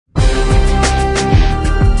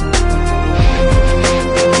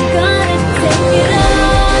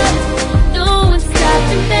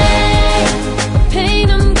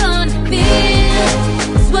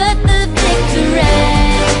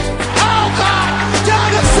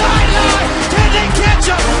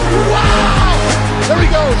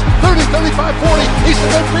30, 35, 40. He's in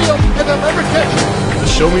midfield, and they'll never catch him. The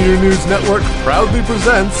Show Me Your News Network proudly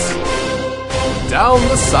presents Down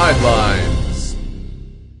the Sidelines.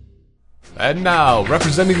 And now,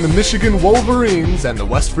 representing the Michigan Wolverines and the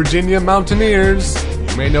West Virginia Mountaineers,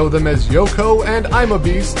 you may know them as Yoko and I'm a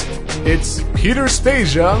Beast, it's Peter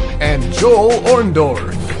Stasia and Joel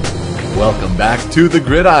Orndorff. Welcome back to The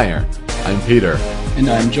Gridiron. I'm Peter. And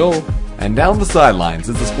I'm Joel. And Down the Sidelines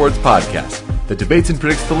is a sports podcast that debates and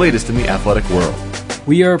predicts the latest in the athletic world.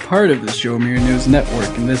 We are part of the Show Me Your News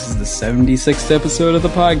Network, and this is the 76th episode of the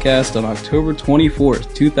podcast on October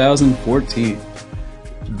 24th, 2014.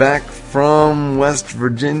 Back from West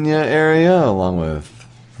Virginia area, along with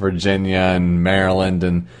Virginia and Maryland,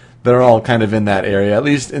 and they're all kind of in that area, at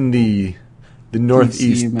least in the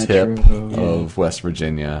northeast tip of West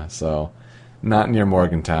Virginia, so not near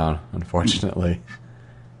Morgantown, unfortunately.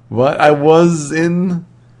 But I was in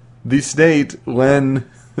the state when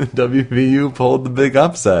WVU pulled the big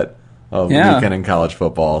upset of the weekend in college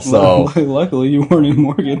football. So well, luckily you weren't in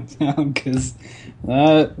Morgantown, because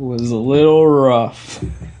that was a little rough.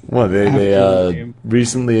 Well, they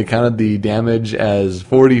recently accounted the damage as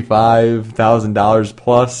 $45,000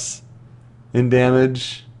 plus in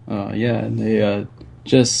damage. And they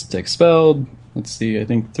just expelled, I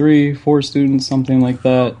think 3-4 students, something like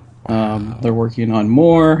that. They're working on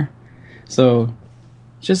more. So,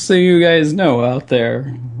 just so you guys know out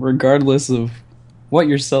there, regardless of what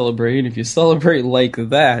you're celebrating, if you celebrate like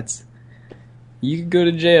that, you could go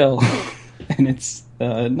to jail. And it's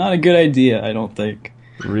not a good idea, I don't think.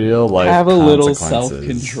 Real life have a little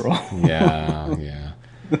consequences. Self-control. Yeah.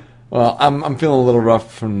 Well, I'm feeling a little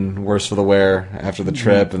rough and worse for the wear after the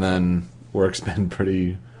trip, and then work's been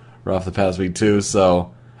pretty rough the past week too,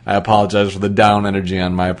 so I apologize for the down energy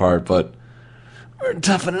on my part, but we're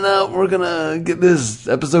toughing out. We're gonna get this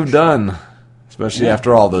episode done, especially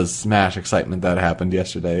after all the Smash excitement that happened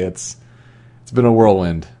yesterday. It's been a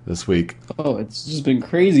whirlwind this week. Oh, it's just been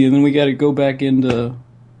crazy, and then we got to go back into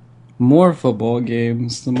more football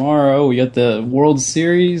games tomorrow. We got the World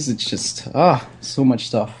Series. It's just, so much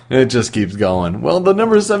stuff. It just keeps going. Well, the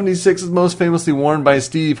number 76 is most famously worn by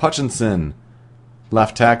Steve Hutchinson.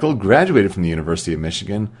 Left tackle, graduated from the University of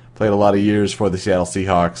Michigan, played a lot of years for the Seattle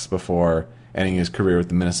Seahawks before ending his career with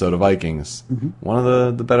the Minnesota Vikings. Mm-hmm. One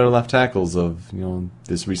of the better left tackles of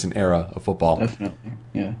this recent era of football. Definitely,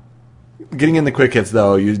 yeah. Getting in the quick hits,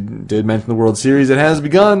 though, you did mention the World Series. It has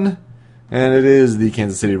begun, and it is the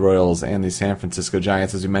Kansas City Royals and the San Francisco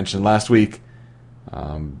Giants, as we mentioned last week.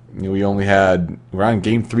 We're on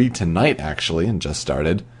Game 3 tonight, actually, and just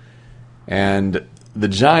started. And the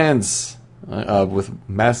Giants, with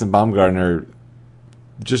Madison Bumgarner,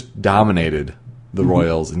 just dominated the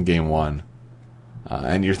Royals in Game 1.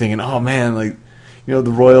 And you're thinking, oh man, the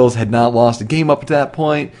Royals had not lost a game up to that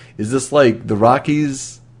point. Is this like the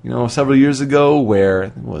Rockies, several years ago, where,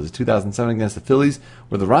 it was 2007 against the Phillies,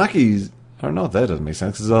 where the Rockies, I don't know if that doesn't make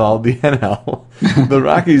sense, because it's all the NL. The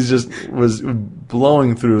Rockies just was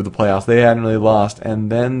blowing through the playoffs. They hadn't really lost,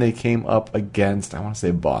 and then they came up against, I want to say,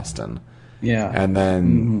 Boston. Yeah. And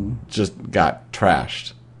then just got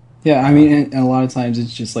trashed. Yeah, I mean, and a lot of times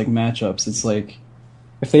it's just like matchups. It's like,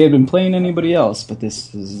 if they had been playing anybody else, but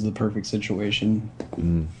this is the perfect situation.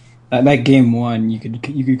 That Game 1, you could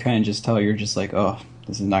kind of just tell, you're just like, oh,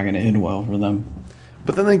 this is not going to end well for them.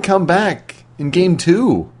 But then they come back in Game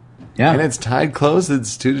 2. Yeah. And it's tied close.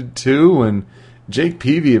 It's 2-2, and Jake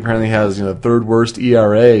Peavy apparently has the third worst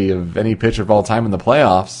ERA of any pitcher of all time in the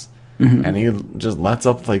playoffs. Mm-hmm. And he just lets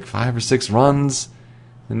up 5 or 6 runs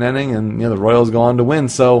an inning, and the Royals go on to win.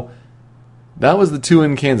 So that was the 2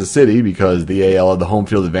 in Kansas City because the AL had the home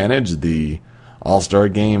field advantage. The All-Star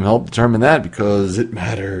game helped determine that because it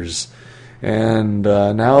matters. And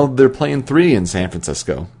now they're playing 3 in San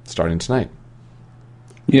Francisco starting tonight.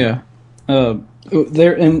 Yeah. We're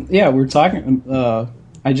talking.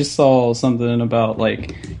 I just saw something about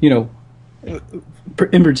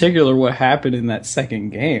in particular what happened in that second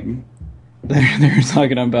game. They were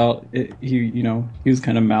talking about it, he was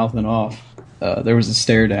kind of mouthing off. There was a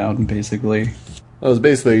stare down, basically. It was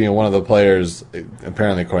basically one of the players,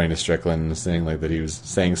 apparently according to Strickland, saying that he was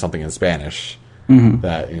saying something in Spanish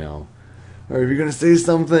that or if you're gonna say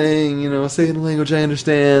something, say it in a language I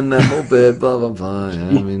understand. That whole bit, blah blah blah.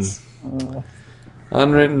 I mean.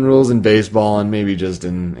 Unwritten rules in baseball and maybe just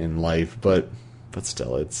in life, but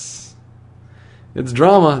still, it's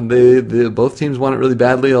drama. They both teams want it really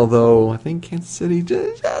badly, although I think Kansas City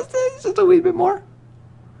just a wee bit more.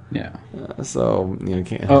 Yeah.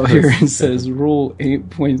 Can't. Oh, here it says Rule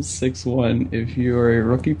 8.61: if you are a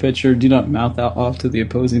rookie pitcher, do not mouth out off to the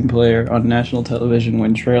opposing player on national television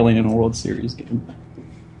when trailing in a World Series game.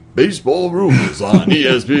 Baseball rules on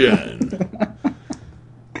ESPN.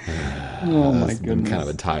 Oh my It's been goodness. kind of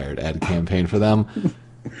a tired ad campaign for them.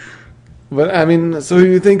 But I mean, so who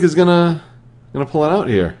do you think is gonna pull it out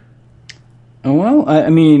here? Oh, well, I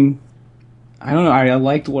mean, I don't know. I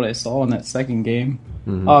liked what I saw in that second game.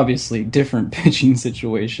 Obviously, different pitching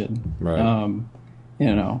situation. Right.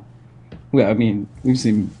 You know, well, I mean, we've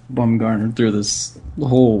seen Bumgarner through the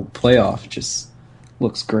whole playoff. Just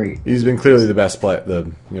looks great. He's been clearly the best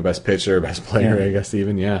best pitcher, best player, Yeah. I guess.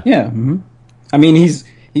 Even yeah. Yeah. I mean,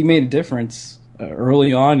 he made a difference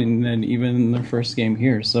early on, and then even in their first game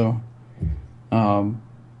here. So,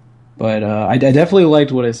 but I definitely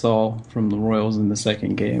liked what I saw from the Royals in the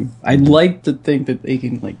second game. I'd like to think that they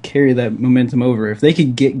can like carry that momentum over. If they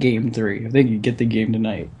could get Game 3, if they could get the game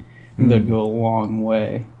tonight, they'd go a long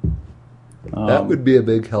way. That would be a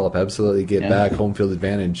big help. Absolutely, get Yeah. back home field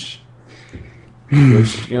advantage,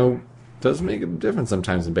 which does make a difference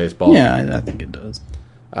sometimes in baseball. Yeah, I think it does.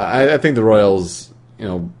 I think the Royals,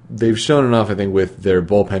 they've shown enough. I think with their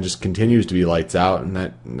bullpen just continues to be lights out, and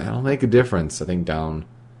that'll make a difference. I think down,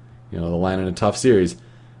 the line in a tough series.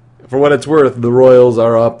 For what it's worth, the Royals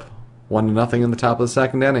are up 1-0 in the top of the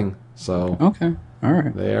second inning, so Okay, all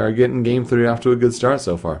right. they are getting Game 3 off to a good start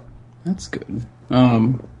so far. That's good.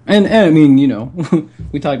 And I mean,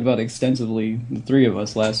 we talked about extensively, the three of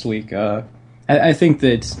us last week. I think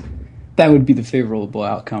that would be the favorable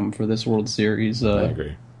outcome for this World Series. I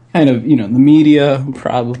agree. Kind of, the media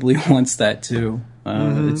probably wants that too.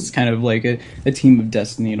 It's kind of like a team of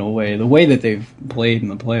destiny in a way. The way that they've played in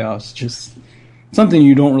the playoffs, just something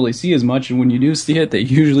you don't really see as much, and when you do see it, they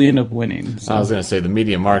usually end up winning. So. I was going to say the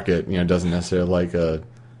media market, doesn't necessarily like a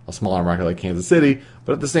smaller market like Kansas City,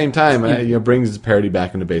 but at the same time, brings parity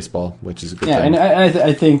back into baseball, which is a good thing. And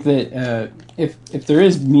I think that if there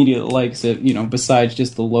is media that likes it, besides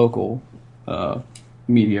just the local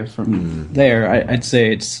media from there, I'd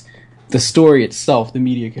say it's the story itself. The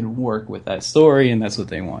media can work with that story, and that's what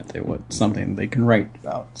they want. They want something they can write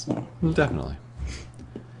about. So Definitely.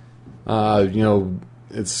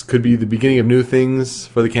 It could be the beginning of new things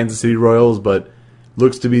for the Kansas City Royals, but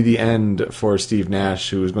looks to be the end for Steve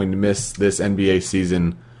Nash, who is going to miss this NBA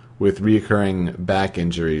season with reoccurring back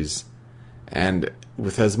injuries. And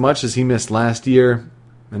with as much as he missed last year,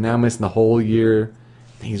 and now missing the whole year,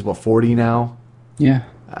 I think he's, 40 now? yeah,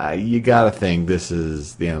 You got to think this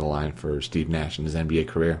is the end of the line for Steve Nash in his NBA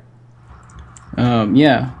career.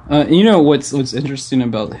 What's interesting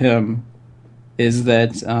about him is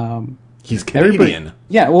that He's Canadian.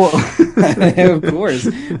 yeah, well, of course.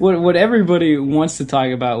 What everybody wants to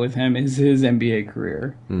talk about with him is his NBA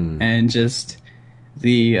career and just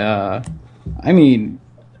the.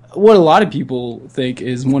 What a lot of people think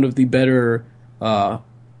is one of the better, not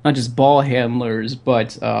just ball handlers,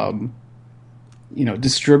 but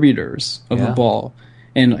distributors of the ball,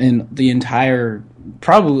 and the entire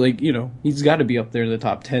probably he's got to be up there in the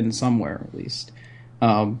top 10 somewhere at least.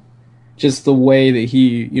 Just the way that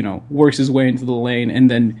he, works his way into the lane,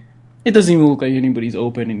 and then it doesn't even look like anybody's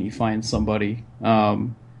open, and he finds somebody.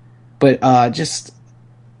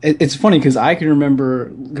 It's funny because I can remember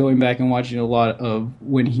going back and watching a lot of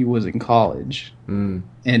when he was in college, and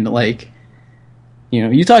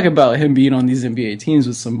you talk about him being on these NBA teams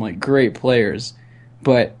with some great players,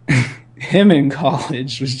 but him in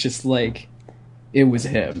college was just it was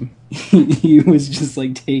him. He was just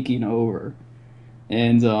taking over,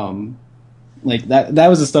 and that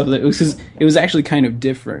was the stuff that it was actually kind of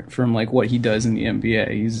different from what he does in the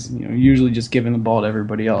NBA. He's usually just giving the ball to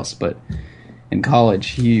everybody else, but in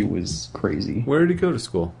college he was crazy. Where did he go to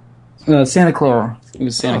school? Santa Clara. It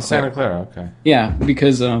was Santa Clara. Santa Clara, okay. Yeah,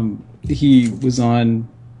 because he was on,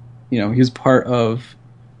 he was part of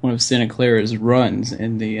one of Santa Clara's runs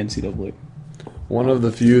in the NCAA. One of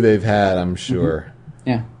the few they've had, I'm sure.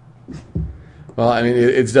 Yeah. Well, I mean,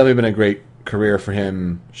 it's definitely been a great career for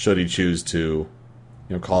him, should he choose to,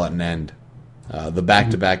 call it an end. The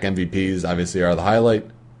back-to-back MVPs obviously are the highlight,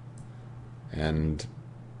 and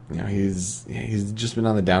he's just been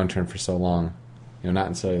on the downturn for so long. Not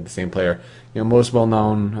necessarily the same player. Most well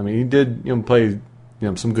known. I mean, he did play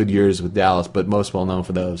some good years with Dallas, but most well known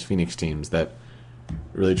for those Phoenix teams that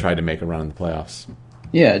really tried to make a run in the playoffs.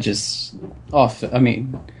 Yeah, just off. I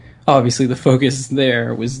mean, obviously the focus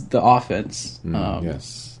there was the offense.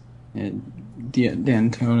 Yes. And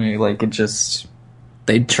D'Antoni,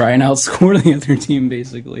 they'd try and outscore the other team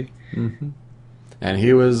basically. Mm-hmm. And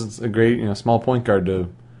he was a great, small point guard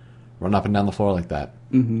to run up and down the floor like that.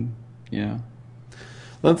 Mm-hmm. Yeah.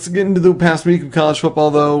 Let's get into the past week of college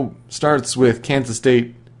football, though. Starts with Kansas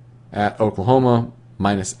State at Oklahoma,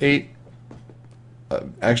 -8.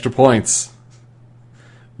 Extra points.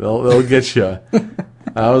 They'll get you.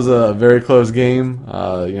 That was a very close game.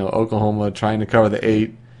 Oklahoma trying to cover the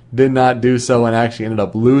 8 did not do so and actually ended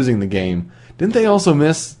up losing the game. Didn't they also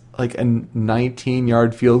miss like a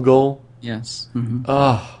 19-yard field goal? Yes. Mm-hmm.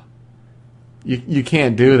 Oh, you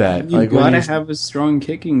can't do that. You gotta have a strong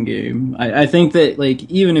kicking game. I think that like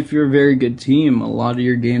even if you're a very good team, a lot of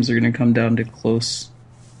your games are going to come down to close,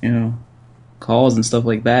 calls and stuff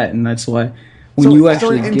like that, and that's why when you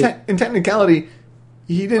actually in technicality,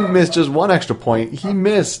 he didn't miss just one extra point. He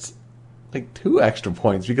missed like 2 extra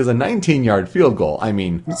points because a 19-yard field goal. I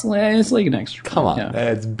mean, it's like an extra. Come on, yeah.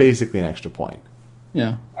 It's basically an extra point.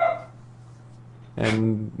 Yeah.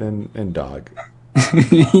 And dog.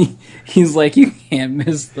 He's like, you can't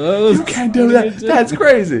miss those. You can't do that. That's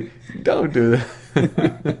crazy. Don't do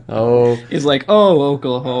that. Oh. He's like,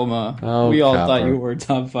 Oklahoma. Oh, we all Copper. thought you were a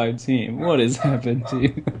top 5 team. What has happened to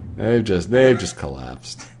you? They've just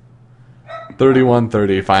collapsed.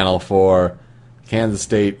 31-30 final for Kansas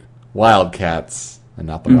State Wildcats and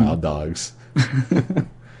not the Wild Dogs.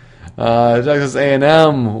 Texas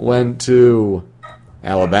A&M went to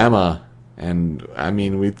Alabama. And, I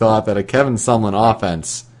mean, we thought that a Kevin Sumlin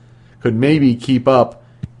offense could maybe keep up,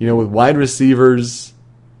 with wide receivers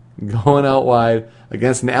going out wide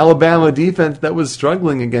against an Alabama defense that was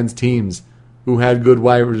struggling against teams who had good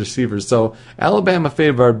wide receivers. So, Alabama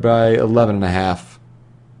favored by 11.5,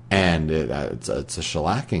 and it's a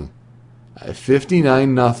shellacking.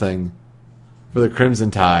 59-0 for the Crimson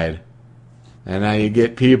Tide. And now you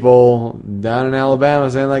get people down in Alabama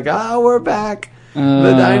saying, like, we're back. The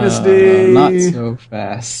dynasty. Not so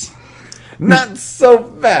fast. Not so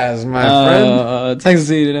fast, my friend.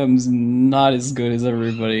 Texas A&M's not as good as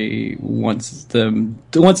everybody wants to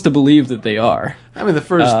believe that they are. I mean, the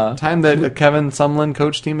first time that a Kevin Sumlin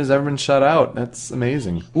coach team has ever been shut out. That's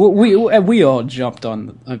amazing. Well, we all jumped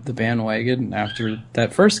on the bandwagon after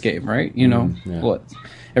that first game, right? What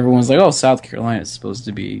everyone's like, oh, South Carolina is supposed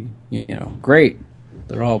to be, great.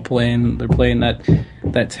 They're playing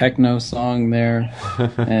that techno song there,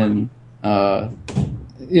 and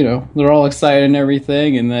they're all excited and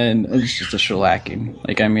everything, and then it's just a shellacking.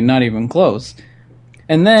 Like, I mean, not even close.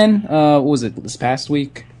 And then what was it this past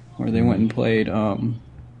week where they went and played? Who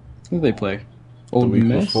did they play? The week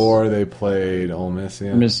before they played Ole Miss,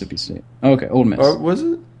 yeah. Mississippi State. Okay, Ole Miss. Or was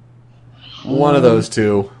it one of those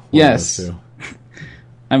two? Yes.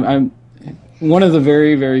 I'm one of the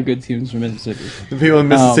very, very good teams from Mississippi. The people in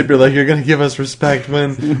Mississippi are like, you're going to give us respect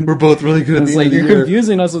when we're both really good at the end of the year. You're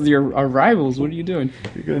confusing us with our rivals. What are you doing?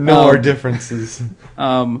 You're going to know our differences.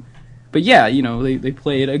 But yeah, they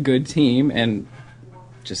played a good team, and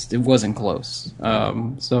just it wasn't close.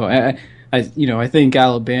 So I think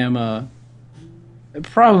Alabama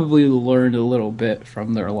probably learned a little bit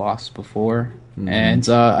from their loss before. Mm-hmm. And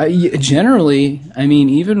generally, I mean,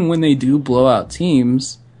 even when they do blow out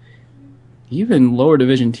teams, even lower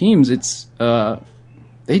division teams, it's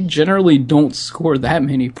they generally don't score that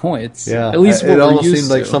many points. Yeah, at least it almost seemed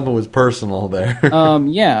like something was personal there.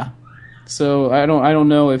 Yeah. So I don't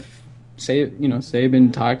know if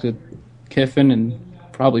Saban talked to Kiffin and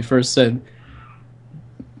probably first said,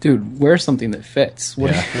 "Dude, wear something that fits.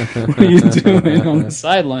 What are you doing on the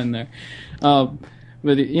sideline there?"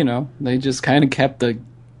 But they just kind of kept the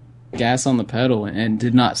gas on the pedal and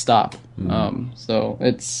did not stop. So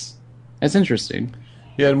it's interesting.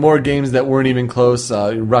 You had more games that weren't even close.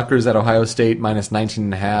 Rutgers at Ohio State minus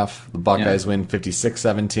 19.5. The Buckeyes win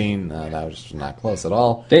 56-17. That was just not close at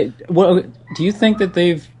all. Do you think that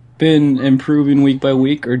they've been improving week by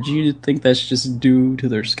week, or do you think that's just due to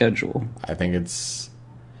their schedule? I think it's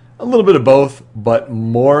a little bit of both, but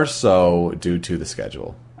more so due to the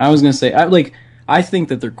schedule. I was going to say, I think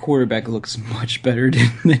that their quarterback looks much better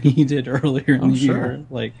than he did earlier in the year.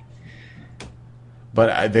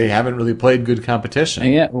 But they haven't really played good competition.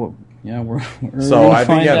 We're so I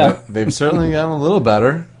think out. they've certainly gotten a little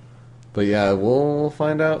better. But yeah, we'll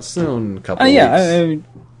find out soon. A couple weeks.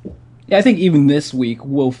 I think even this week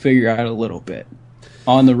we'll figure out a little bit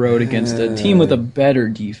on the road against a team with a better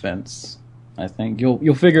defense. I think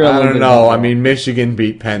you'll figure out. I don't know. I mean, Michigan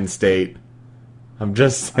beat Penn State. I'm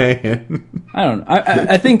just saying. I don't know.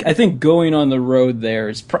 I think going on the road there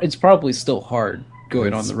it's probably still hard.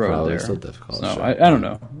 Going on the road there, still difficult. So sure. I don't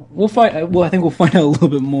know. We'll find. Well, I think we'll find out a little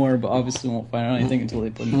bit more, but obviously we won't find out anything until they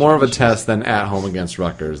play. More of a test than at home against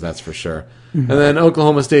Rutgers, that's for sure. Mm-hmm. And then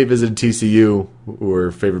Oklahoma State visited TCU, who were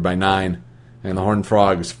favored by 9, and the Horned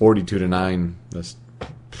Frogs 42-9. That's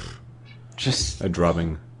just a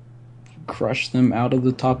drubbing. Crush them out of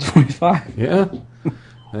the top 25. Yeah,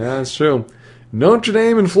 that's true. Notre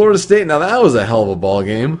Dame and Florida State. Now that was a hell of a ball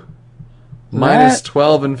game. Minus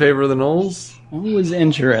 12 in favor of the Noles. That was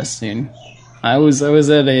interesting. I was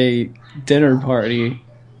at a dinner party.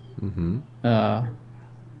 Mm-hmm.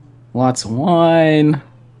 Lots of wine.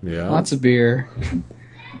 Yeah. Lots of beer.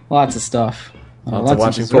 Lots of stuff. Lots of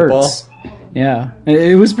watching desserts. football. Yeah,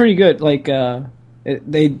 it was pretty good. Like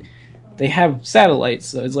they have satellites.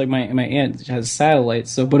 So it's like my aunt has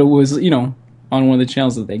satellites. So, but it was on one of the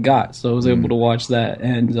channels that they got. So I was able to watch that,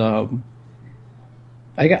 and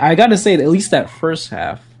I got to say at least that first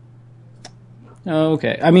half.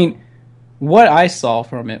 Okay, I mean, what I saw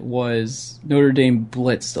from it was Notre Dame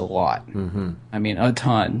blitzed a lot. Mm-hmm. I mean, a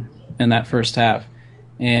ton in that first half,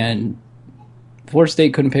 and Florida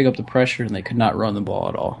State couldn't pick up the pressure, and they could not run the ball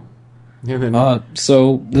at all. Yeah,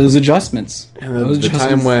 so those adjustments. And the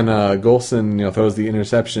time when Golson throws the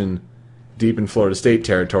interception deep in Florida State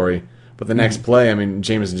territory, but the next play, I mean,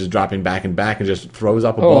 Jameson just dropping back and just throws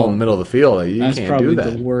up a ball in the middle of the field. You can't do that. That's probably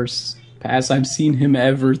the worst pass I've seen him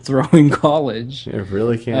ever throw in college. You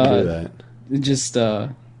really can't do that. It just,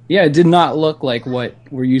 it did not look like what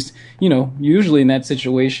we're used to. Usually in that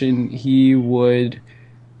situation, he would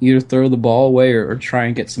either throw the ball away or try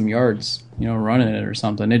and get some yards, running it or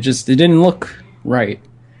something. It didn't look right.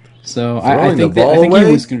 So I think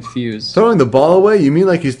he was confused. Throwing the ball away? You mean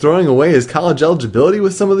like he's throwing away his college eligibility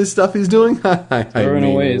with some of this stuff he's doing? Throwing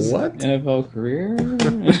away his what? NFL career?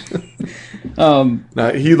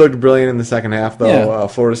 No, he looked brilliant in the second half, though. Yeah.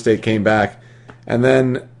 Florida State came back. And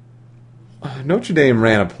then Notre Dame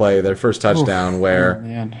ran a play, their first touchdown, where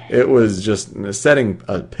it was just setting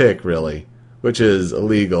a pick, really, which is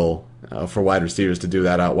illegal for wide receivers to do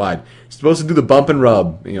that out wide. You're supposed to do the bump and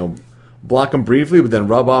rub, block them briefly, but then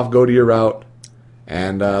rub off, go to your route.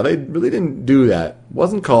 And they really didn't do that.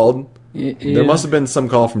 Wasn't called. There must have been some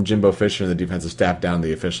call from Jimbo Fisher and the defensive staff down to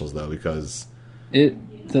the officials, though, because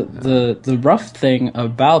the rough thing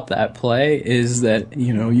about that play is that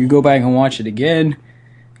you go back and watch it again.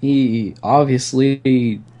 He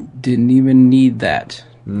obviously didn't even need that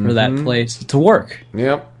for that play to work.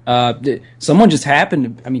 Yep. Someone just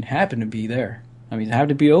happened to be there. Happened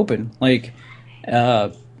to be open. Like,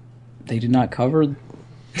 they did not cover the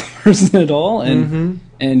person at all,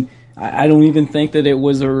 and I don't even think that it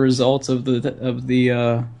was a result of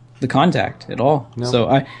the contact at all. No.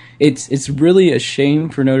 So it's really a shame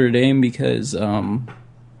for Notre Dame because now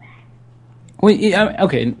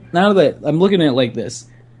that I'm looking at it like this,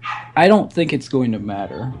 I don't think it's going to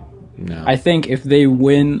matter. No. I think if they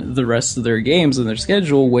win the rest of their games in their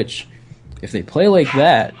schedule, which if they play like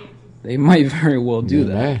that, they might very well do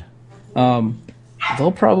that.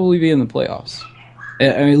 They'll probably be in the playoffs,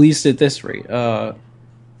 at least at this rate. With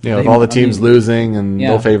all the teams losing, and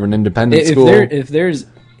they'll favor an independent school. If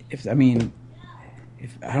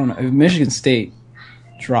Michigan State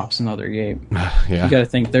drops another game, you got to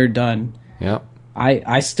think they're done. Yep.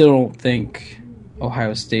 I still don't think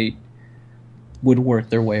Ohio State would work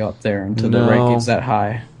their way up there into the rankings that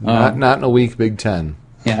high. Not in a weak Big Ten.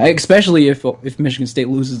 Yeah, especially if Michigan State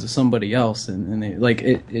loses to somebody else, and they,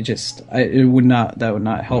 it would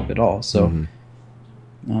not help at all. So,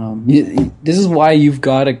 this is why you've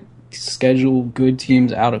got to schedule good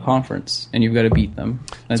teams out of conference, and you've got to beat them.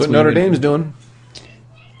 That's what Notre Dame's doing.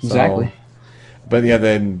 Exactly. So, but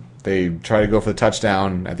then they try to go for the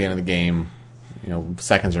touchdown at the end of the game.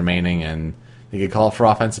 Seconds remaining, and they get called for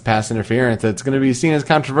offensive pass interference. It's going to be seen as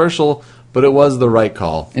controversial, but it was the right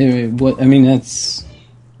call. That's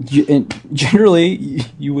generally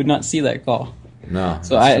you would not see that call. No.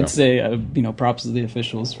 So I'd say props to the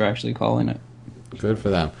officials for actually calling it. Good for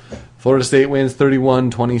them. Florida State wins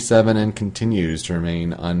 31-27 and continues to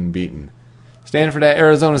remain unbeaten. Stanford at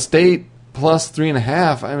Arizona State plus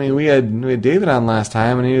 3.5. We had David on last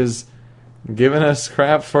time, and he was giving us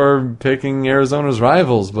crap for picking Arizona's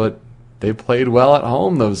rivals, but they played well at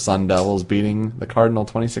home, those Sun Devils, beating the Cardinal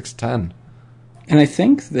 26-10. And I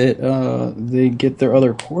think that they get their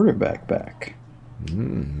other quarterback back.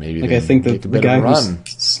 Maybe I think that the guy who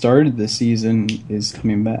started the season is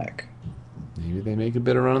coming back. Maybe they make a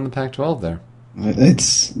bit of run in the Pac-12 there.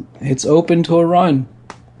 It's open to a run.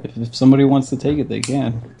 If somebody wants to take it, they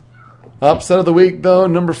can. Upset of the week, though,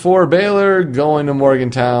 number 4, Baylor, going to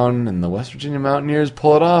Morgantown, and the West Virginia Mountaineers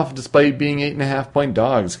pull it off despite being 8.5-point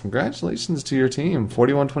dogs. Congratulations to your team,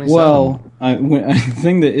 41-27. Well, I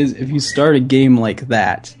think that is if you start a game like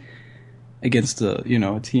that against a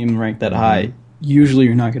team ranked that high, usually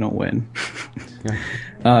you're not going to win.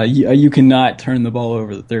 You cannot turn the ball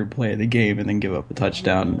over the third play of the game and then give up a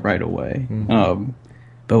touchdown right away.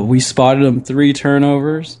 But we spotted them 3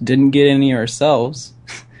 turnovers, didn't get any ourselves.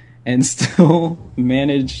 and still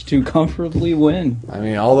managed to comfortably win. I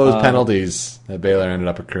mean, all those penalties that Baylor ended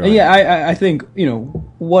up accruing. Yeah, I think,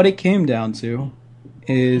 what it came down to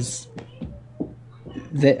is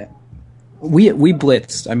that we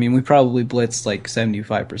blitzed. I mean, we probably blitzed like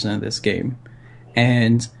 75% of this game.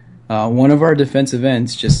 And one of our defensive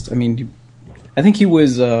ends I think he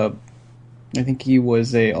was a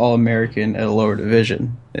All-American at a lower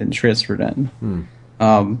division and transferred in.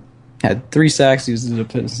 Had 3 sacks. He was the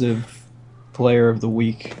defensive player of the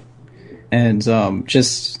week, and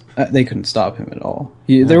they couldn't stop him at all.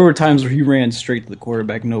 There were times where he ran straight to the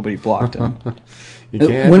quarterback. Nobody blocked him.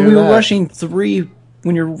 When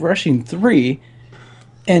you're rushing 3,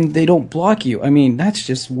 and they don't block you, I mean, that's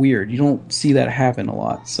just weird. You don't see that happen a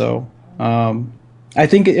lot. So I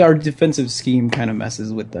think our defensive scheme kind of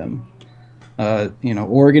messes with them.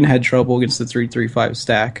 Oregon had trouble against the 3-3-5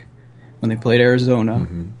 stack when they played Arizona.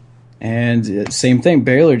 And same thing,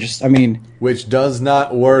 Baylor which does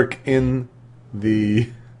not work in the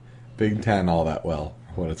Big Ten all that well,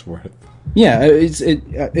 for what it's worth. Yeah,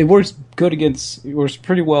 it works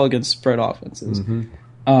pretty well against spread offenses.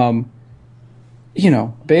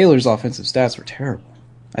 Baylor's offensive stats were terrible.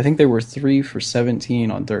 I think they were 3 for 17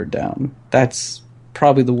 on third down. That's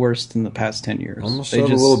probably the worst in the past 10 years. Almost showed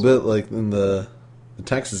a little bit like in the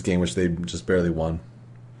Texas game, which they just barely won.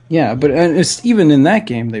 Yeah, but even in that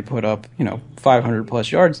game, they put up 500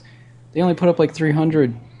 plus yards. They only put up like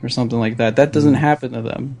 300 or something like that. That doesn't happen to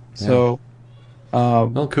them. Yeah. So,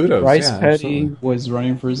 kudos. Bryce Petty was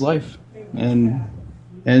running for his life, and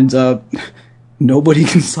nobody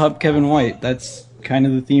can stop Kevin White. That's kind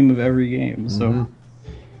of the theme of every game. So,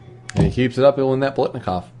 and he keeps it up. He'll win that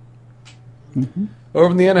Blitnikoff.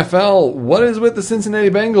 Over in the NFL, what is with the Cincinnati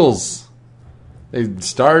Bengals? They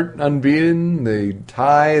start unbeaten, they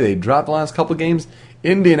tie, they drop the last couple games.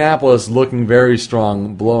 Indianapolis looking very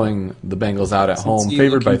strong, blowing the Bengals out at home,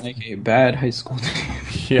 favored by like a bad high school team.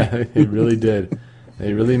 Yeah, they really did.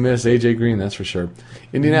 They really miss AJ Green, that's for sure.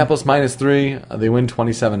 Indianapolis -3, they win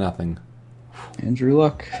 27-0. Andrew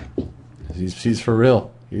Luck. He's for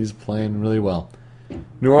real. He's playing really well.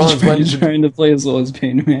 New Orleans went trying to play as well as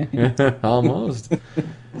Peyton Manning. Almost.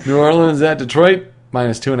 New Orleans at Detroit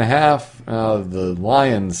 -2.5. The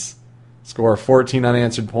Lions score 14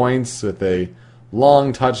 unanswered points with a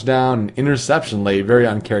long touchdown and interception late, very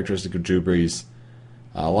uncharacteristic of Drew Brees.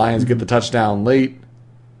 Lions get the touchdown late.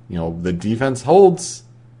 The defense holds.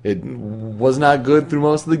 It was not good through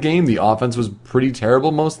most of the game. The offense was pretty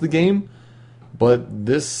terrible most of the game. But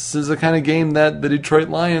this is the kind of game that the Detroit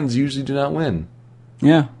Lions usually do not win.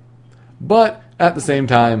 Yeah. But at the same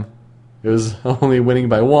time, it was only winning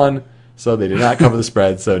by 1, so they did not cover the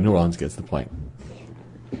spread, so New Orleans gets the point.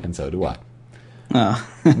 And so do I.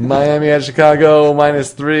 Miami at Chicago,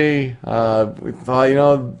 -3. We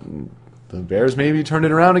thought, the Bears maybe turned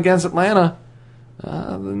it around against Atlanta.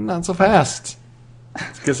 Not so fast.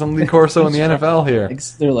 Let's get some Lee Corso in the NFL here.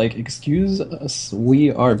 They're like, excuse us, we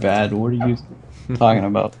are bad. What are you talking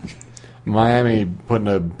about? Miami putting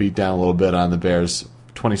a beat down a little bit on the Bears,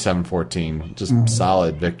 27-14. Just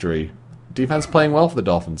solid victory. Defense playing well for the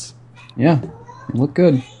Dolphins. Yeah, look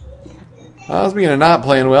good. Speaking of not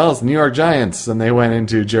playing well, it's the New York Giants, and they went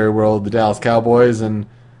into Jerry World, the Dallas Cowboys, and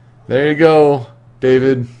there you go,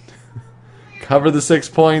 David. Cover the 6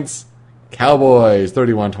 points. Cowboys,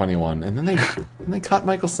 31-21. And then they caught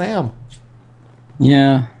Michael Sam.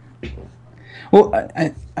 Yeah. Well,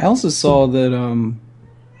 I also saw that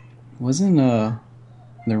wasn't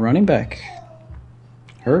the running back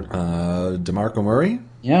hurt? DeMarco Murray?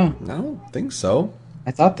 Yeah. I don't think so.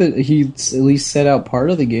 I thought that he at least set out part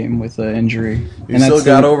of the game with an injury. He still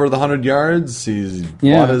got over the 100 yards. He's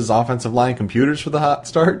bought his offensive line computers for the hot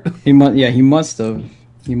start. He must have.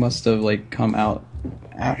 He must have come out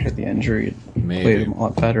after the injury. Maybe. Played him a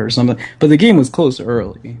lot better or something. But the game was close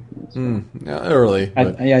early. Early.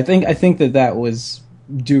 I think that was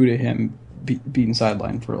due to him being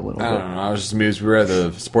sidelined for a little bit. I don't know. I was just amused. We were at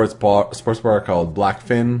the sports bar called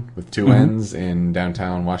Blackfin with 2 N's in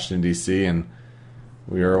downtown Washington, D.C., and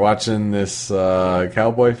we were watching this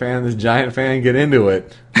Cowboy fan, this Giant fan, get into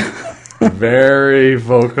it. Very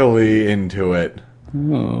vocally into it.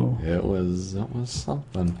 Oh. It was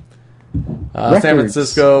something. San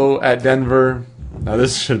Francisco at Denver. Now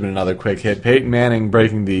this should have been another quick hit. Peyton Manning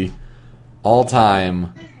breaking the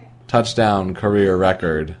all-time touchdown career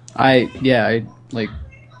record. I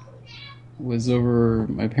was over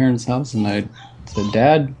my parents' house and I said,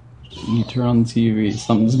 "Dad, you turn on the TV.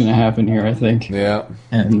 Something's gonna happen here, I think." Yeah.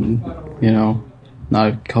 And not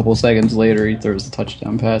a couple seconds later, he throws the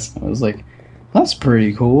touchdown pass. I was like, "That's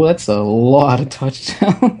pretty cool. That's a lot of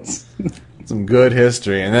touchdowns." some good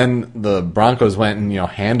history. And then the Broncos went and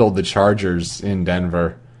handled the Chargers in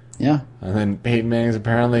Denver. Yeah. And then Peyton Manning's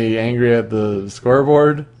apparently angry at the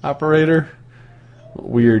scoreboard operator.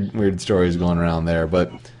 Weird stories going around there,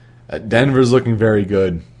 but Denver's looking very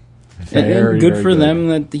good. And good for them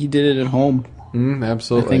that he did it at home.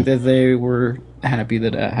 Absolutely. I think that they were happy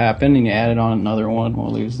that happened, and he added on another one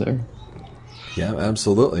while he was there. Yeah,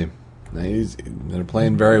 absolutely. They're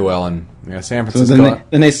playing very well, and San Francisco. So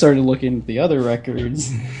then they started looking at the other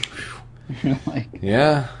records.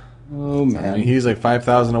 Yeah. Oh man, I mean, he's like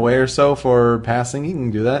 5,000 away or so for passing. He can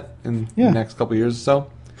do that in the next couple years or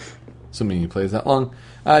so, assuming he plays that long.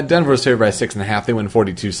 Denver was favored by 6.5. They win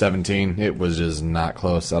 42-17. It was just not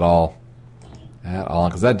close at all.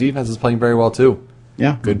 Because that defense is playing very well too.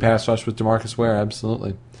 Yeah, good pass rush with DeMarcus Ware,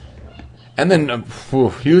 absolutely. And then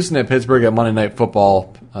Houston at Pittsburgh at Monday Night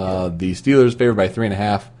Football. The Steelers favored by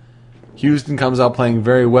 3.5. Houston comes out playing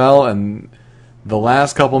very well, and the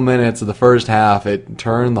last couple minutes of the first half, it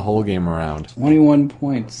turned the whole game around. 21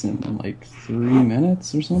 points in like 3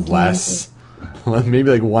 minutes or something. Less. Maybe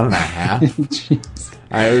like 1.5.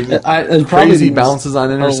 Jeez. Crazy bounces on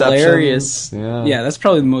interceptions. Hilarious. Yeah, that's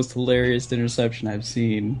probably the most hilarious interception I've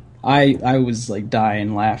seen. I was like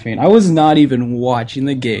dying laughing. I was not even watching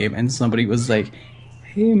the game, and somebody was like,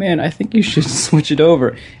 "Hey man, I think you should switch it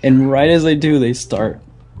over." And right as I do, they start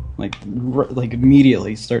like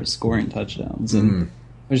immediately start scoring touchdowns, and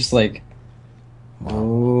I was just like,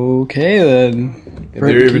 "Okay then."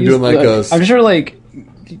 They're even doing like a. I'm sure like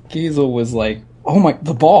Giesel was like, "Oh my,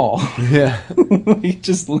 the ball!" Yeah, he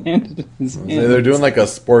just landed in his hand. They're doing like a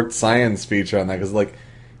sports science feature on that because like.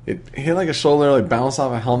 It hit like a shoulder, like bounced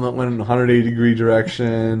off a helmet, went in a 180-degree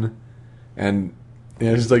direction, and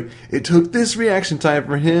it's just like it took this reaction time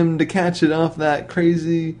for him to catch it off that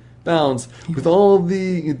crazy bounce with all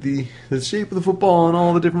the shape of the football and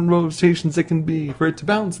all the different rotations it can be for it to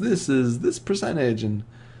bounce. This is this percentage, and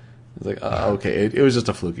it's like okay, it was just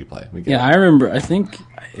a fluky play. I remember. I think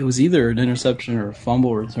it was either an interception or a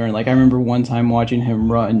fumble return. Like I remember one time watching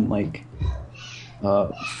him run like.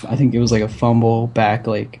 I think it was like a fumble back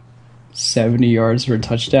like 70 yards for a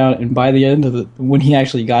touchdown, and by the end of when he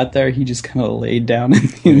actually got there, he just kind of laid down in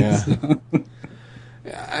the end zone.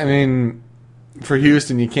 I mean, for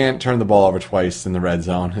Houston, you can't turn the ball over twice in the red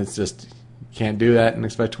zone. It's just you can't do that and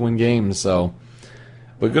expect to win games. So,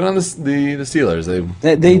 but good on the Steelers.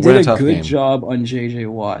 They did a good job on J.J.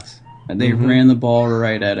 Watt. They ran the ball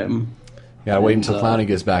right at him. Gotta wait until Clowney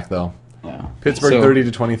gets back though. Yeah, Pittsburgh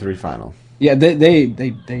 30-23 final. Yeah, they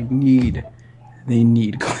need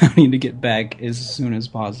Clowney to get back as soon as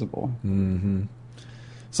possible. Mm-hmm.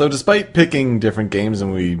 So despite picking different games,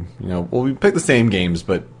 and we pick the same games,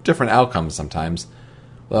 but different outcomes sometimes.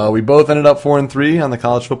 We both ended up 4-3 on the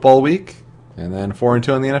college football week, and then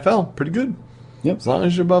 4-2 on the NFL. Pretty good. Yep. As long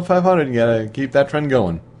as you're above 500, you gotta keep that trend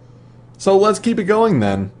going. So let's keep it going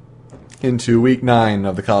then into week 9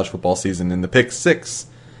 of the college football season in the Pick 6.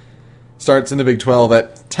 Starts in the Big 12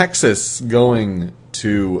 at Texas going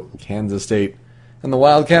to Kansas State. And the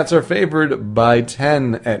Wildcats are favored by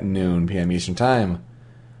 10 at noon p.m. Eastern Time.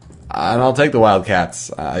 And I'll take the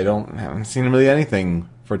Wildcats. I haven't seen really anything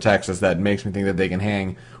for Texas that makes me think that they can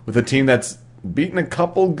hang with a team that's beaten a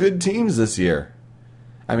couple good teams this year.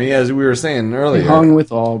 I mean, as we were saying earlier. They hung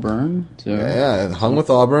with Auburn. Too. Yeah, hung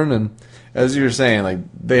with Auburn. And as you were saying, like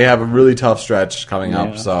they have a really tough stretch coming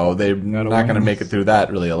up, so they're not going to make it through that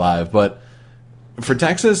really alive. But for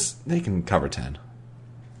Texas, they can cover 10.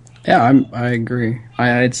 Yeah, I agree.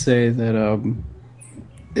 I'd say that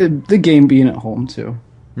the game being at home too,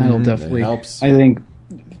 that'll definitely helps. I think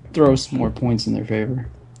throw some more points in their favor.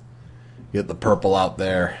 Get the purple out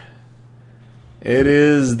there. It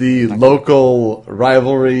is the local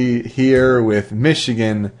rivalry here with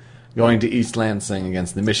Michigan going to East Lansing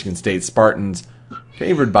against the Michigan State Spartans,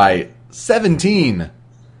 favored by 17.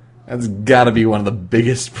 That's got to be one of the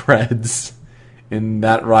biggest spreads in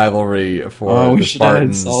that rivalry for the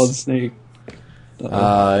Spartans. Solid Snake.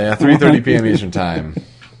 3:30 p.m. Eastern Time.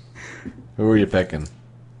 Who are you picking?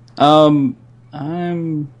 I'm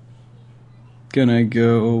gonna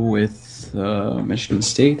go with Michigan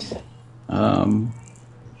State.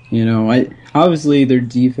 Obviously their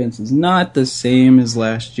defense is not the same as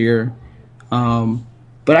last year,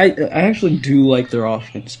 but I actually do like their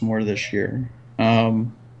offense more this year. I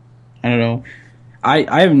don't know.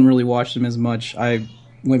 I haven't really watched them as much. I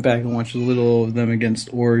went back and watched a little of them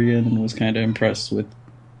against Oregon and was kind of impressed with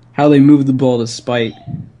how they moved the ball despite,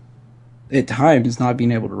 at times, not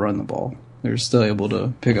being able to run the ball. They're still able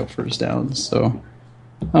to pick up first downs. So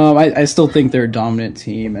I still think they're a dominant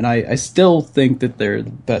team, and I still think that they're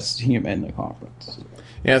the best team in the conference.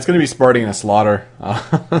 Yeah, it's going to be Sparty and a slaughter.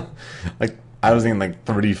 Like I was thinking, like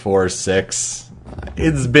 34-6.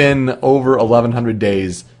 It's been over 1,100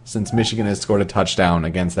 days since Michigan has scored a touchdown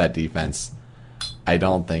against that defense. I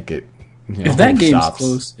don't think it. If that game's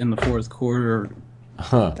close in the fourth quarter,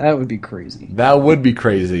 that would be crazy. That would be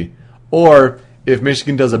crazy. Or if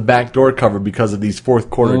Michigan does a backdoor cover because of these fourth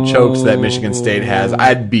quarter chokes that Michigan State has,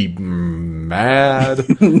 I'd be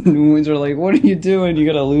mad. New Wings are like, what are you doing? You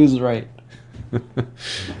got to lose right.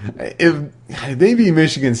 If they beat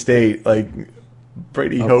Michigan State, like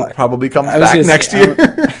Brady Hoke probably comes back next year.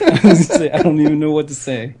 I was gonna say, I don't even know what to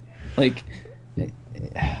say. Like,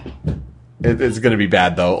 it's going to be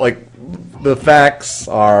bad though. Like the facts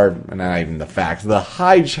are, not even the facts. The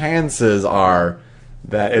high chances are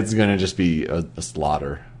that it's going to just be a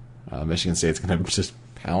slaughter. Michigan State's going to just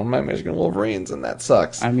pound my Michigan Wolverines, and that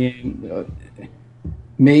sucks. I mean,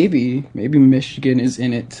 maybe Michigan is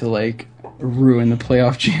in it to like ruin the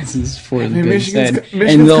playoff chances for the Big Ten.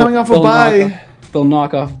 Michigan's coming off a bye. They'll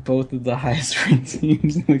knock off both of the highest ranked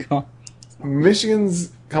teams in the conference.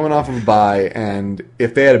 Michigan's coming off of a bye, and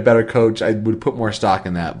if they had a better coach, I would put more stock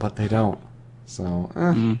in that, but they don't. So,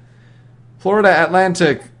 Florida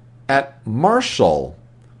Atlantic at Marshall,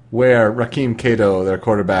 where Rakeem Cato, their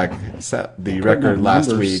quarterback, set the record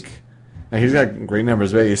last week. Now, he's got great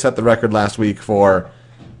numbers, but he set the record last week for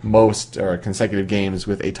most or consecutive games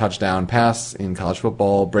with a touchdown pass in college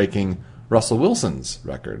football, breaking Russell Wilson's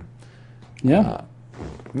record. Yeah.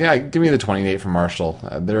 Yeah, give me the 28 from Marshall.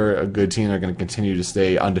 They're a good team. They're going to continue to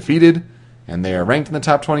stay undefeated, and they are ranked in the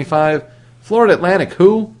top 25. Florida Atlantic,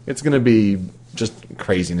 who? It's going to be just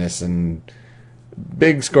craziness and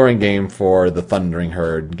big scoring game for the Thundering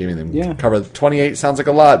Herd. Giving them cover 28 sounds like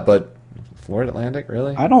a lot, but Florida Atlantic,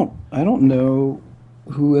 really? I don't know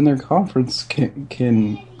who in their conference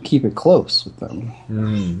can keep it close with them.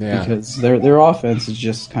 Because their offense is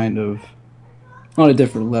just kind of on a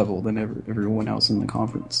different level than everyone else in the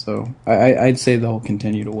conference. So I'd say they'll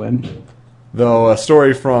continue to win. Though a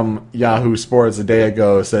story from Yahoo Sports a day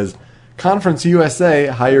ago says, Conference USA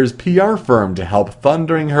hires PR firm to help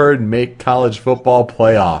Thundering Herd make college football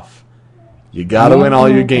playoff. You got to win all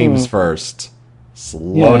your games first.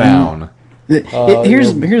 Slow down.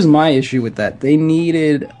 Here's my issue with that. They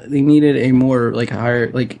needed a more they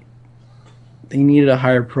needed a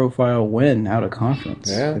higher profile win out of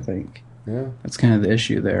conference. I think. Yeah, that's kind of the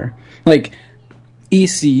issue there. Like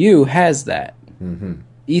ECU has that. Mm-hmm.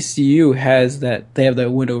 ECU has that. They have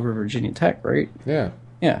that win over Virginia Tech, right? Yeah.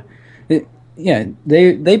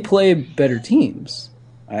 They play better teams.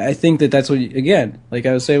 I think that's what, again, like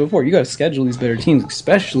I was saying before, you got to schedule these better teams,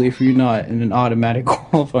 especially if you're not in an automatic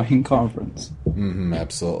qualifying conference. Mm-hmm,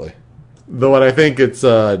 absolutely. Though I think it's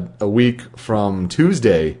a week from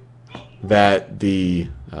Tuesday that the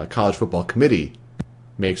College Football Committee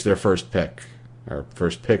makes their first pick, or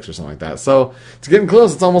first picks or something like that. So it's getting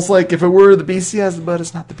close. It's almost like if it were the BCS, but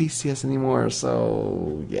it's not the BCS anymore.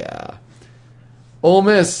 So, yeah. Ole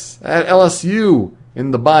Miss at LSU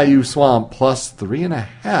in the Bayou Swamp, plus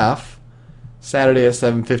 3.5, Saturday at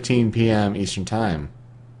 7:15 p.m. Eastern Time.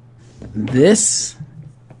 This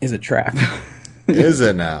is a trap. Is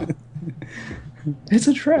it now? It's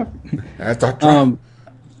a trap. That's a trap.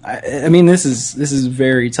 I mean, this is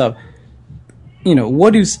very tough. You know,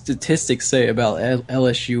 what do statistics say about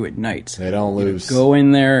LSU at night? They don't lose. Go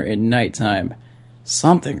in there at nighttime.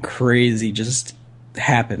 Something crazy just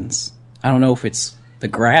happens. I don't know if it's the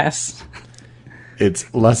grass.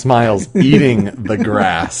 It's Les Miles eating the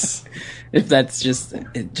grass. If that's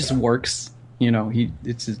it just works. You know,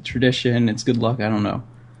 it's a tradition. It's good luck. I don't know.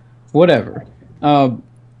 Whatever.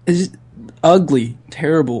 It's ugly,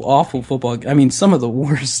 terrible, awful football. I mean, some of the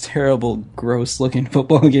worst, terrible, gross-looking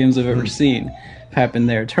football games I've ever seen happen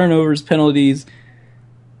there. Turnovers, penalties,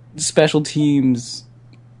 special teams,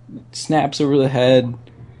 snaps over the head,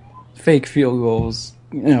 fake field goals.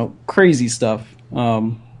 You know, crazy stuff.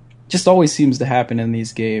 Just always seems to happen in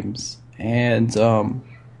these games. And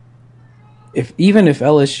even if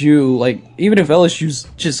LSU's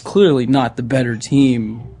just clearly not the better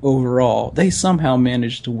team overall, they somehow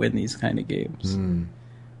manage to win these kind of games.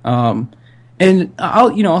 And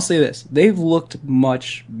I'll say this: they've looked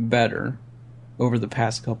much better over the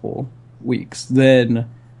past couple weeks than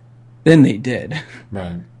they did.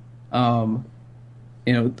 Right.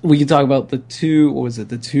 You know, we can talk about the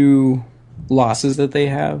two losses that they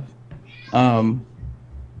have.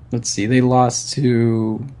 Let's see, they lost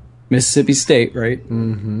to Mississippi State, right?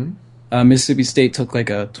 Mm-hmm. Mississippi State took like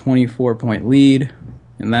a 24-point lead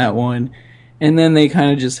in that one, and then they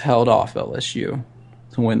kind of just held off LSU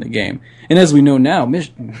to win the game. And as we know now,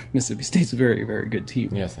 Mississippi State's a very, very good team.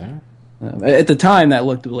 Yes, they are. At the time, that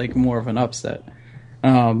looked like more of an upset.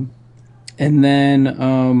 And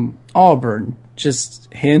then Auburn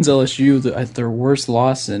just hands LSU at their worst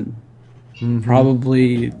loss in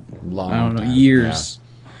probably years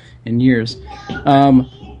and years.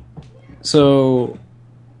 So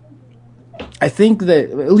I think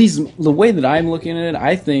that, at least the way that I'm looking at it,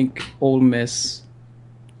 I think Ole Miss,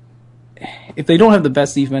 if they don't have the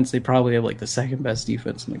best defense, they probably have like the second best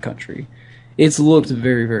defense in the country. It's looked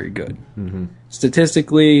very, very good.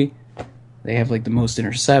 Statistically, they have like the most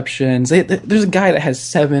interceptions. There's a guy that has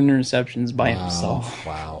 7 interceptions by himself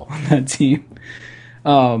on that team.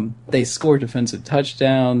 They score defensive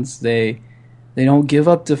touchdowns. They don't give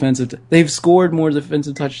up defensive. They've scored more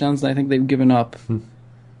defensive touchdowns than I think they've given up.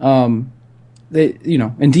 And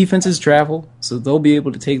defenses travel, so they'll be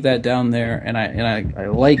able to take that down there. And I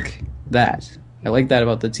like that. I like that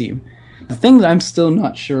about the team. The thing that I'm still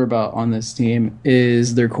not sure about on this team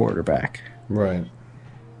is their quarterback. Right.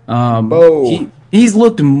 He's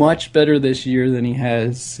looked much better this year than he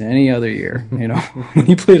has any other year. When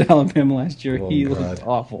he played Alabama last year, he looked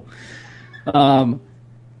awful. I'm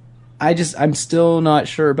still not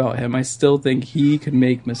sure about him. I still think he could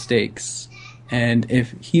make mistakes, and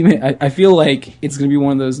if I feel like it's going to be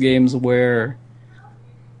one of those games where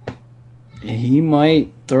he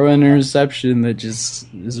might throw an interception that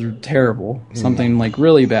just is terrible, something like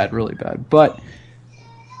really bad. But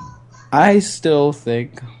I still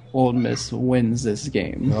think Ole Miss wins this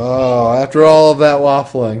game. Oh, after all of that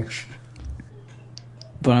waffling.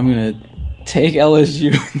 But I'm going to take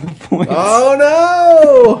LSU in the points.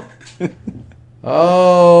 Oh, no!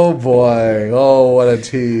 Oh, boy. Oh, what a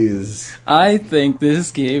tease. I think this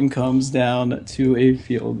game comes down to a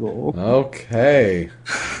field goal. Okay.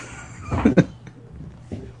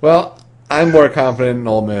 Well, I'm more confident in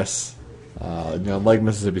Ole Miss. Like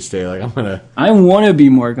Mississippi State, I want to be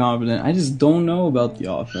more confident. I just don't know about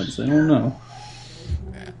the offense. I don't know.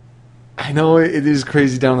 I know it is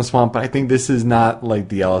crazy down the swamp, but I think this is not like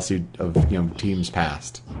the LSU of teams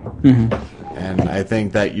past. And I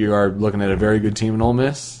think that you are looking at a very good team in Ole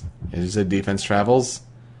Miss. As you said, defense travels,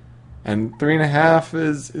 and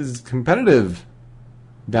 3.5 is competitive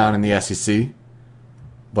down in the SEC.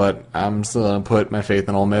 But I'm still going to put my faith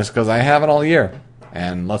in Ole Miss because I have it all year.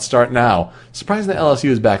 And let's start now. Surprised that LSU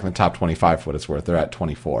is back in the top 25 for what it's worth. They're at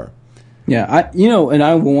 24. Yeah,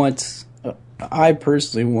 I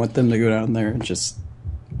personally want them to go down there and just,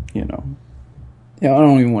 I don't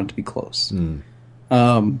even want it to be close.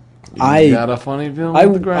 I got a funny feeling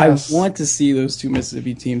with the grass. I want to see those two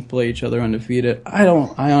Mississippi teams play each other undefeated. I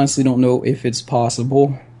honestly don't know if it's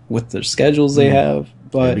possible with the schedules they have,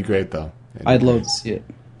 but it'd be great though. I'd love to see it.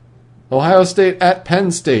 Ohio State at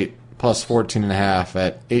Penn State plus 14.5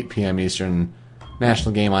 at 8 p.m. Eastern.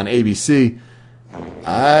 National game on ABC.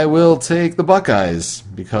 I will take the Buckeyes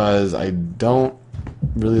because I don't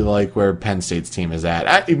really like where Penn State's team is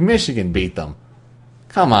at. Michigan beat them.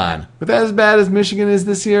 Come on. With that as bad as Michigan is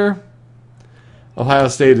this year, Ohio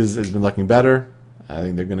State has been looking better. I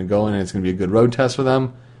think they're going to go in and it's going to be a good road test for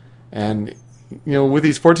them. And, with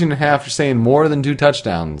these 14.5, you're saying more than 2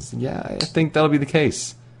 touchdowns. Yeah, I think that'll be the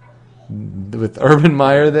case. With Urban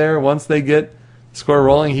Meyer there, once they get the score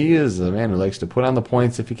rolling, he is a man who likes to put on the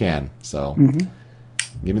points if he can. So,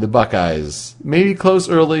 give me the Buckeyes. Maybe close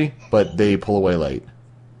early, but they pull away late.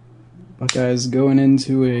 Buckeyes going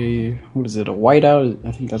into a whiteout?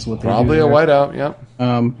 I think that's what they Probably do a whiteout, yep.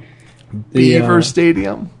 Beaver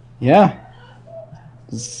Stadium. Yeah.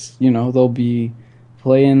 They'll be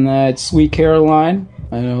playing that Sweet Caroline.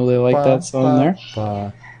 I know they like that song there.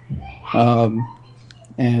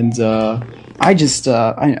 I don't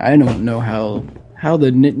know how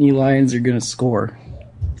the Nittany Lions are going to score.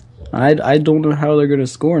 I don't know how they're going to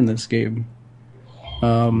score in this game.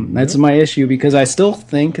 That's my issue because I still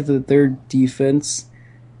think that their defense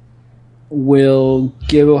will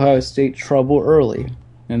give Ohio State trouble early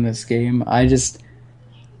in this game. Ohio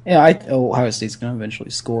State's going to eventually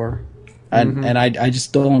score, and I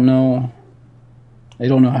just don't know. I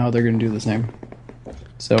don't know how they're going to do the same.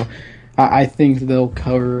 So I think they'll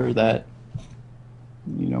cover that,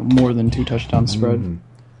 more than 2 touchdown spread.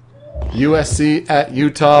 USC at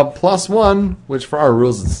Utah plus 1, which for our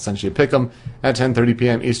rules is essentially a pick 'em at 10:30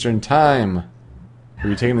 p.m. Eastern Time. Who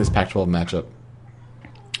are you taking this Pac-12 matchup?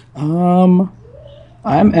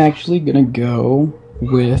 I'm actually gonna go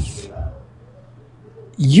with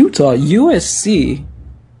Utah. USC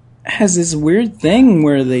has this weird thing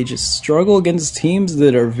where they just struggle against teams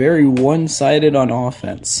that are very one-sided on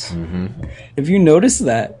offense. If you notice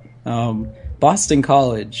that, Boston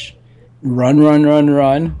College,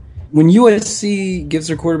 run. when USC gives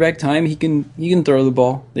their quarterback time, he can throw the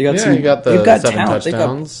ball. They got he got the they've got 7 talent.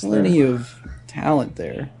 touchdowns. They've got plenty of talent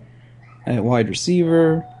there at wide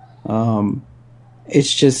receiver.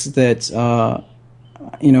 It's just that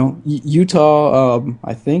Utah.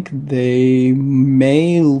 I think they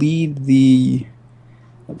may lead the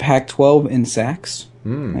Pac-12 in sacks.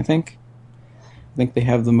 I think they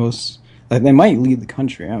have the most. They might lead the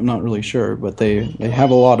country. I'm not really sure, but they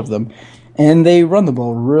have a lot of them. And they run the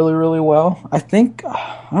ball really, really well. I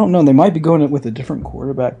don't know, they might be going with a different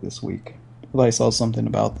quarterback this week. I saw something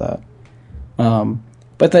about that.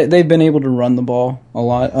 But they've been able to run the ball a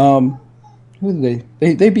lot. Who did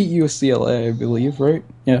they beat UCLA, I believe, right?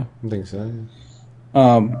 Yeah. I think so.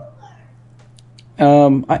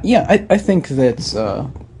 I think that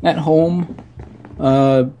at home,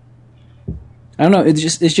 I don't know. It's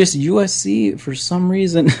just USC for some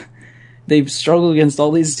reason. They've struggled against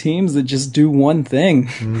all these teams that just do one thing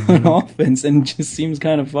on offense, and it just seems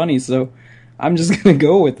kind of funny. So I'm just gonna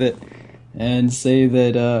go with it and say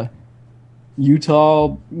that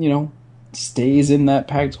Utah, stays in that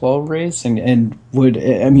Pac-12 race, and would.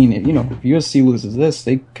 I mean, if USC loses this,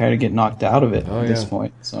 they kind of get knocked out of it at this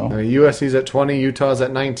point. So USC's at 20, Utah's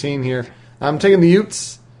at 19 here. I'm taking the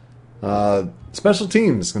Utes. Special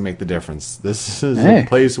teams can make the difference. This is a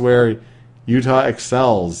place where Utah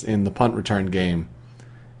excels in the punt return game,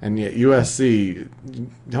 and yet USC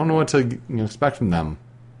don't know what to expect from them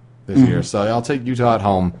this year. So I'll take Utah at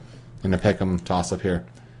home in a pick'em toss up here.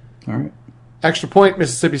 All right. Extra point,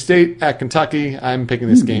 Mississippi State at Kentucky. I'm picking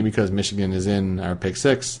this game because Michigan is in our pick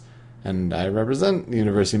 6, and I represent the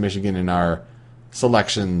University of Michigan in our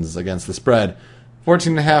selections against the spread.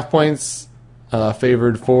 14.5 points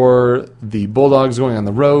favored for the Bulldogs going on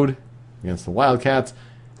the road against the Wildcats.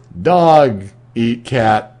 Dog eat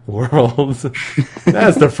cat world.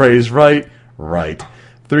 That's the phrase, right? Right.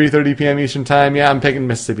 3:30 p.m. Eastern Time. Yeah, I'm picking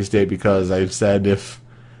Mississippi State because I've said if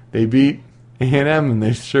they beat A&M, and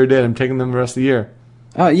they sure did, I'm taking them the rest of the year.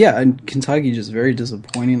 Yeah, and Kentucky just very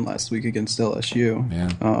disappointing last week against LSU. Yeah.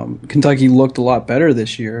 Kentucky looked a lot better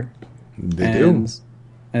this year. They do.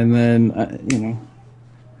 And then,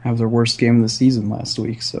 have their worst game of the season last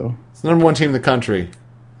week. So it's the number 1 team in the country.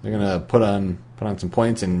 They're gonna put on some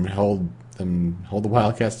points and hold the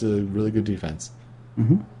Wildcats to a really good defense.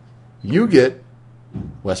 You get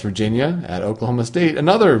West Virginia at Oklahoma State,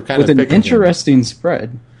 another kind with of an interesting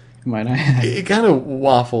spread. Might I add? It kind of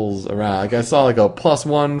waffles around. Like I saw a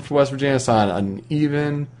 +1 for West Virginia, saw an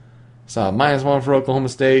even, saw a -1 for Oklahoma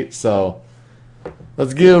State. So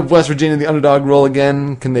let's give West Virginia the underdog role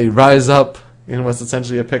again. Can they rise up in what's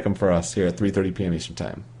essentially a pick'em for us here at 3:30 p.m. Eastern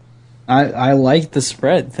Time? I like the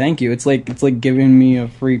spread. Thank you. It's like giving me a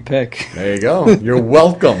free pick. There you go. You're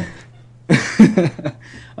welcome.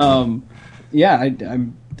 Yeah, I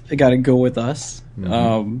got to go with us.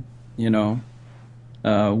 Win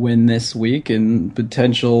this week, and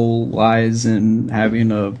potential lies in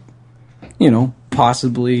having a,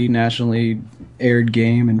 possibly nationally aired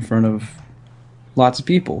game in front of lots of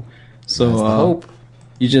people. So that's the hope.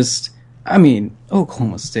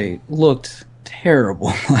 Oklahoma State looked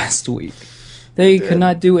terrible last week. They could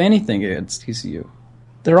not do anything against TCU.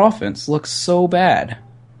 Their offense looks so bad.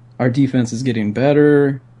 Our defense is getting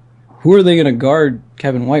better. Who are they going to guard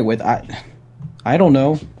Kevin White with? I don't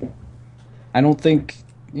know. I don't think,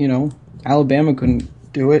 Alabama couldn't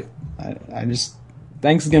do it. I just...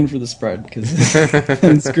 Thanks again for the spread, because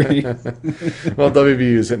it's great. Well,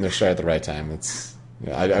 WVU is hitting their stride at the right time.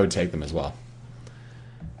 I would take them as well.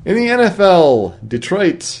 In the NFL,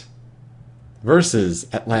 Detroit versus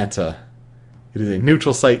Atlanta. It is a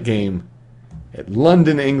neutral site game at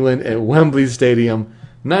London, England, at Wembley Stadium.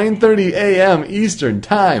 9:30 a.m. Eastern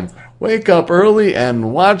Time. Wake up early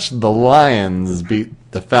and watch the Lions beat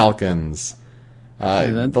the Falcons.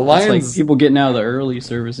 The Lions, like people getting out of the early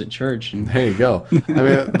service at church. There you go.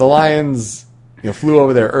 The Lions, flew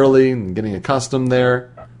over there early and getting accustomed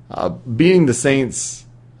there. Beating the Saints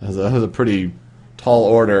was a pretty tall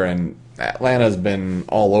order, and Atlanta's been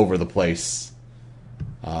all over the place.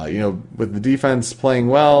 With the defense playing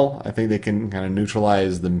well, I think they can kind of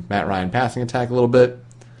neutralize the Matt Ryan passing attack a little bit.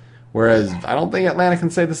 Whereas I don't think Atlanta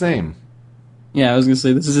can say the same. Yeah, I was going to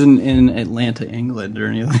say, this isn't in Atlanta, England or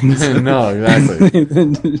anything. So. No,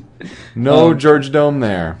 exactly. No George Dome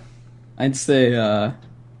there. I'd say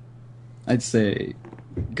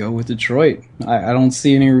go with Detroit. I don't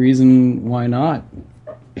see any reason why not.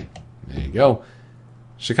 There you go.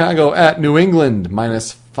 Chicago at New England,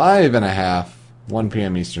 -5.5, 1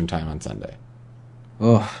 p.m. Eastern Time on Sunday.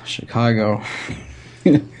 Oh, Chicago.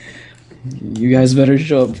 you guys better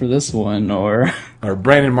show up for this one, or Or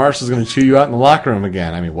Brandon Marshall's going to chew you out in the locker room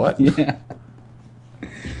again. I mean, what? yeah,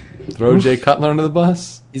 Throw Jay Cutler under the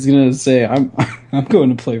bus? he's gonna say, I'm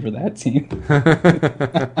going to play for that team.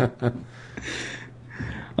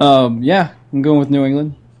 Yeah, I'm going with New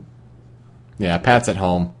England. Yeah, Pat's at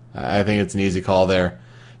home. I think it's an easy call there.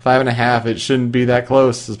 5.5, it shouldn't be that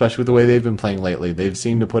close, especially with the way they've been playing lately. They've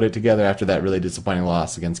seemed to put it together after that really disappointing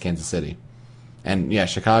loss against Kansas City. And yeah,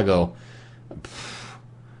 Chicago's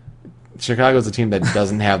a team that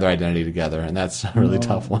doesn't have their identity together, and that's a really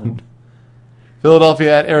tough one.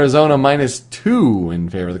 Philadelphia at Arizona, -2 in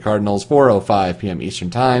favor of the Cardinals, 4:05 p.m. Eastern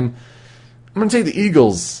Time. I'm going to take the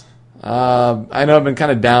Eagles. I know I've been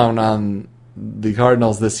kind of down on the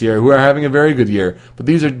Cardinals this year, who are having a very good year, but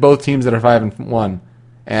these are both teams that are 5-1.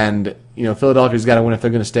 And, Philadelphia's got to win if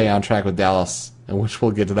they're going to stay on track with Dallas, and which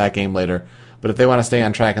we'll get to that game later. But if they want to stay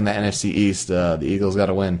on track in the NFC East, the Eagles got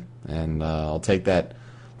to win. And I'll take that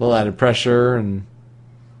little added pressure. And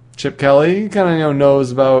Chip Kelly kind of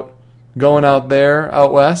knows about going out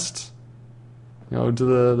west, to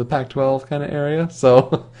the Pac-12 kind of area.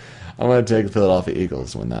 So I'm going to take the Philadelphia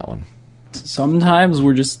Eagles to win that one. Sometimes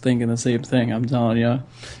we're just thinking the same thing, I'm telling you.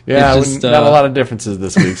 Yeah, not a lot of differences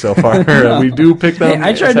this week so far. We do pick them. Hey,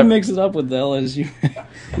 I tried to mix it up with the LSU.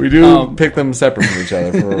 We do pick them separate from each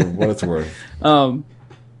other for what it's worth.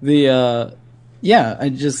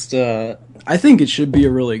 I think it should be a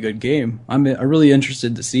really good game. I'm really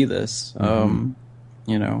interested to see this. I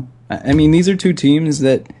mean, these are two teams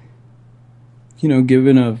that,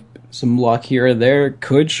 given some luck here or there,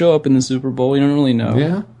 could show up in the Super Bowl. You don't really know.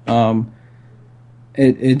 Yeah. I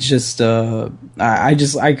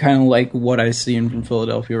kind of like what I see from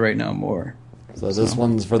Philadelphia right now more. So this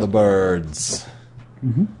one's for the birds.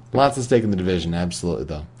 Mm-hmm. Lots at stake in the division, absolutely,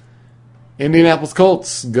 though. Indianapolis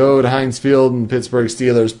Colts go to Heinz Field and Pittsburgh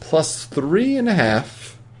Steelers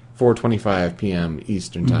 +3.5, 4:25 p.m.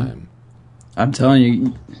 Eastern Time. I'm telling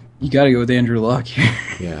you, you got to go with Andrew Luck here.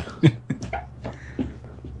 Yeah.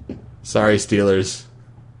 Sorry, Steelers.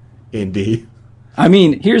 Indy. I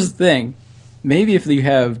mean, here's the thing. Maybe if you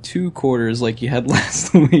have 2 quarters like you had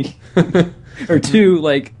last week, or 2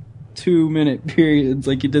 2-minute periods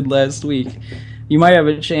like you did last week, you might have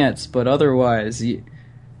a chance. But otherwise, you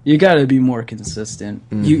got to be more consistent.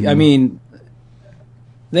 Mm-hmm. I mean,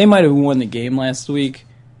 they might have won the game last week,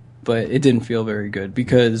 but it didn't feel very good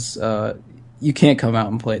because you can't come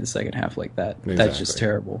out and play the second half like that. Exactly. That's just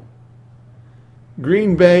terrible.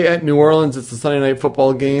 Green Bay at New Orleans. It's the Sunday night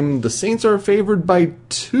football game. The Saints are favored by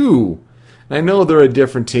 2. And I know they're a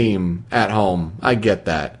different team at home. I get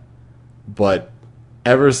that. But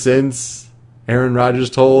ever since Aaron Rodgers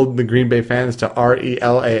told the Green Bay fans to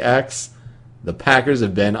RELAX, the Packers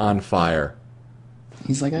have been on fire.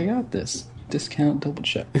 He's like, I got this. Discount double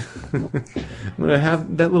check. I'm going to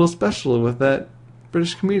have that little special with that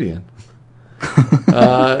British comedian.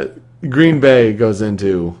 Green Bay goes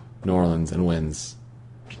into New Orleans and wins.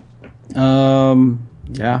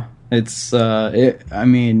 Yeah. It's, I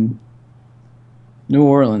mean, New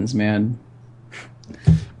Orleans, man.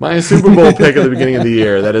 My Super Bowl pick at the beginning of the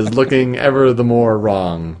year that is looking ever the more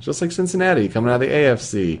wrong. Just like Cincinnati coming out of the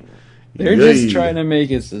AFC. They're just trying to make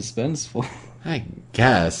it suspenseful. I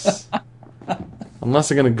guess. Unless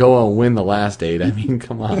they're going to go and win the last 8. I mean,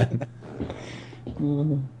 come on.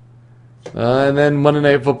 And then Monday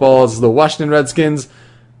Night Football is the Washington Redskins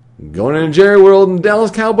going into Jerry World, and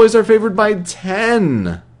Dallas Cowboys are favored by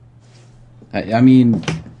 10. I mean,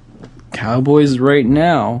 Cowboys right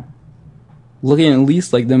now looking at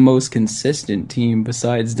least like the most consistent team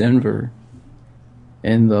besides Denver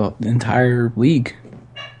in the entire league.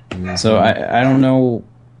 Mm-hmm. So I don't know.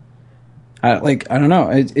 I don't know.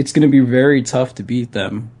 It's going to be very tough to beat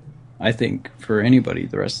them, I think, for anybody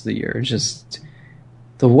the rest of the year. It's just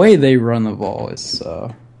the way they run the ball is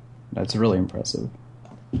that's really impressive.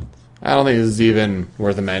 I don't think this is even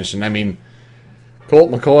worth a mention. I mean, Colt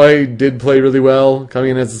McCoy did play really well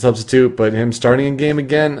coming in as a substitute, but him starting a game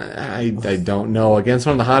again, I don't know. Against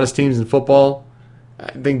one of the hottest teams in football,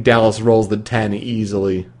 I think Dallas rolls the 10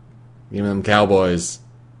 easily. Even them Cowboys.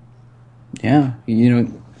 Yeah,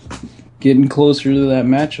 getting closer to that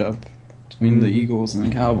matchup between the Eagles and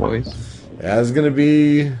the Cowboys. Yeah, it's going to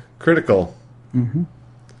be critical. Mm-hmm.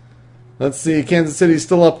 Let's see. Kansas City's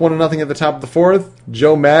still up 1-0 at the top of the 4th.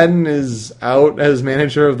 Joe Madden is out as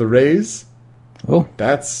manager of the Rays. Oh,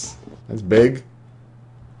 That's big.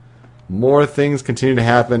 More things continue to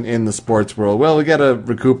happen in the sports world. Well, we got to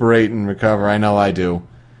recuperate and recover. I know I do.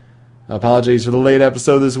 Apologies for the late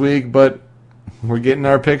episode this week, but we're getting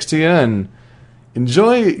our picks to you, and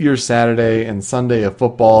enjoy your Saturday and Sunday of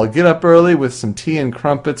football. Get up early with some tea and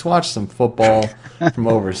crumpets. Watch some football from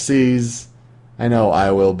overseas. I know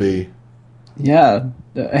I will be. Yeah.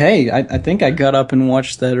 Hey, I think I got up and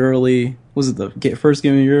watched that early. Was it the first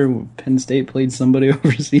game of the year when Penn State played somebody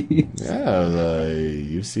overseas? Yeah, the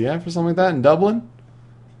UCF or something like that in Dublin.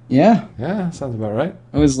 Yeah. Yeah, sounds about right.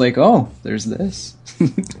 I was like, oh, there's this.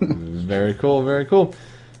 Very cool, very cool.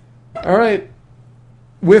 All right.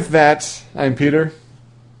 With that, I'm Peter.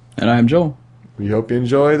 And I'm Joel. We hope you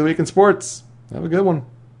enjoy the week in sports. Have a good one.